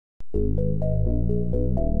Merci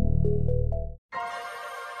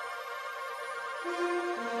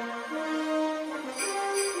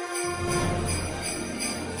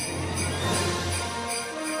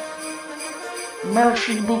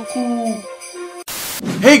beaucoup.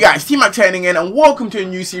 Hey guys, T-Mac signing in, and welcome to a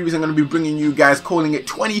new series I'm going to be bringing you guys, calling it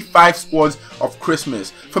 25 Squads of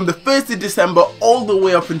Christmas. From the 1st of December all the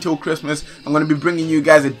way up until Christmas, I'm going to be bringing you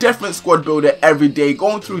guys a different squad builder every day,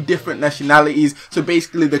 going through different nationalities, so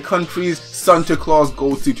basically the countries Santa Claus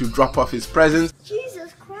goes to drop off his presents.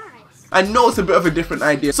 I know it's a bit of a different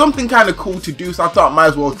idea, something kind of cool to do, so I thought I might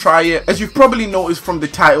as well try it. As you've probably noticed from the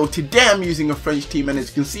title, today I'm using a French team, and as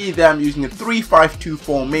you can see there, I'm using a 3-5-2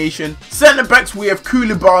 formation. Centre backs we have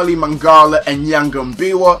Koulibaly, Mangala and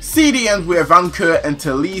Yangambiwa. CDMs we have Ankur and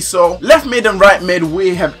Taliso. Left mid and right mid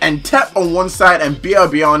we have Entep on one side and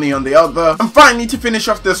Biabiani on the other. And finally, to finish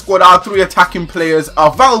off the squad, our three attacking players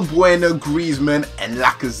are Valbuena, Griezmann and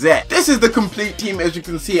Lacazette. This is the complete team. As you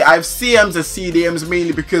can see, I have CMs and CDMs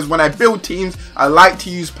mainly because when I build teams, I like to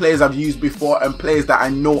use players I've used before and players that I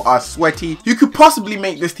know are sweaty. You could possibly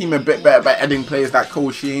make this team a bit better by adding players like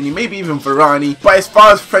Koscielny, maybe even Varane, but as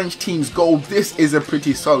far as French teams go, this is a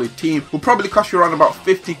pretty solid team. Will probably cost you around about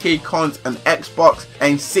 50k cons on Xbox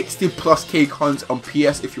and 60+ cons on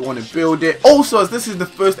PS if you want to build it. Also, as this is the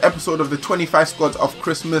first episode of the 25 Squads of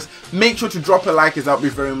Christmas, make sure to drop a like, as that would be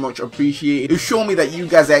very much appreciated. It'll show me that you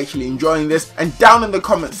guys are actually enjoying this, and down in the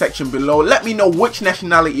comment section below, let me know which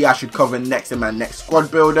nationality I should cover next in my next squad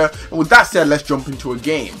builder. And with that said, let's jump into a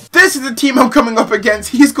game. This is the team I'm coming up against.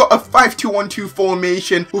 He's got a 5-2-1-2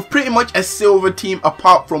 formation with pretty much a silver team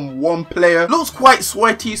apart from one player. Looks quite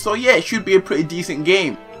sweaty, so yeah, it should be a pretty decent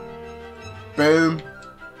game. Boom.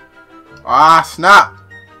 Ah, snap.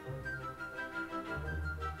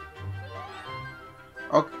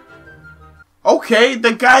 Okay,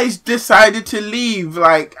 the guys decided to leave.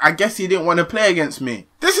 Like, I guess he didn't want to play against me.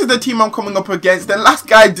 This is the team I'm coming up against. The last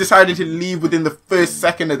guy decided to leave within the first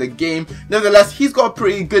second of the game. Nevertheless, he's got a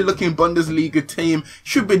pretty good looking Bundesliga team.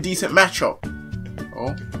 Should be a decent matchup.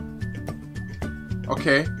 Oh.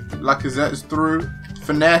 Okay. Lacazette is through.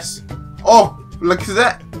 Finesse. Oh,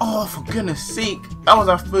 Lacazette. Oh, for goodness sake. That was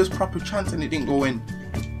our first proper chance and it didn't go in.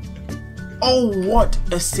 Oh, what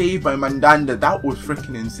a save by Mandanda. That was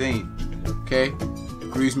freaking insane. Okay.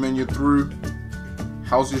 Griezmann, you're through.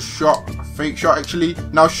 How's his shot? A fake shot actually.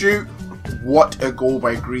 Now shoot. What a goal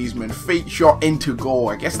by Griezmann. Fake shot into goal.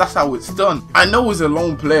 I guess that's how it's done. I know he's a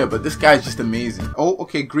lone player, but this guy's just amazing. Oh,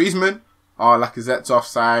 okay, Griezmann. Oh, Lacazette's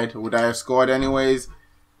offside. Would I have scored anyways?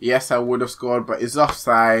 Yes, I would have scored, but it's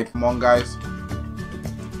offside. Come on, guys.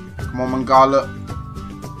 Come on, Mangala.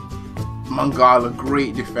 Mangala,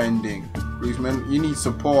 great defending. Griezmann, you need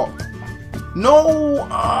support. No!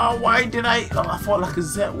 Why did I thought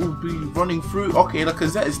Lacazette would be running through. Okay,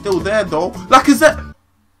 Lacazette is still there though. Lacazette!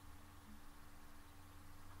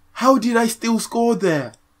 How did I still score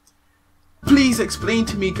there? Please explain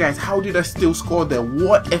to me, guys, how did I still score there?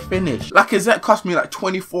 What a finish. Lacazette cost me like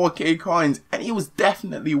 24k coins and it was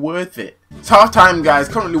definitely worth it. It's half time, guys.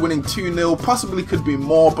 Currently winning 2-0. Possibly could be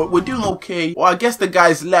more, but we're doing okay. Well, I guess the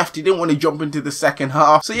guys left. He didn't want to jump into the second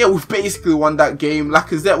half. So yeah, we've basically won that game.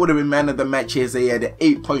 Lacazette would have been man of the match here. So he had an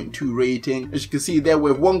 8.2 rating. As you can see there, we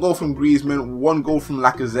have 1 goal from Griezmann, 1 goal from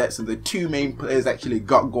Lacazette. So the two main players actually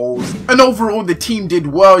got goals. And overall, the team did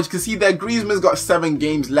well. As you can see there, Griezmann's got 7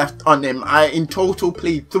 games left on him. I in total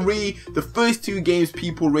played 3. The first 2 games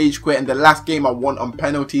people rage quit, and the last game I won on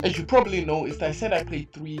penalty. As you probably noticed, I said I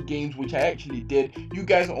played 3 games, which I actually did. You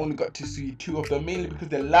guys only got to see 2 of them, mainly because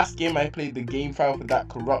the last game I played, the game file for that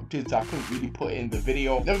corrupted, so I couldn't really put it in the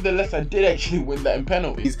video. Nevertheless, I did actually win that in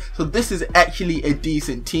penalties, so this is actually a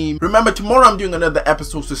decent team. Remember, tomorrow I'm doing another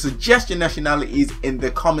episode, so suggest your nationalities in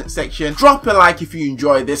the comment section. Drop a like if you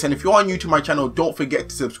enjoy this, and if you are new to my channel, don't forget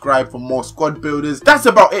to subscribe for more squad builders. That's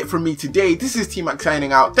about it from me today. This is T-Mac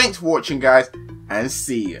signing out. Thanks for watching, guys, and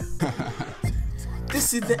see ya.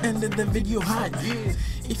 This is the end of the video hype.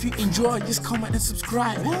 If you enjoy, just comment and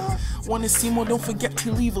subscribe. Want to see more? Don't forget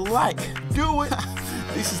to leave a like. Do it.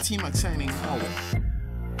 This is T-Mac signing out.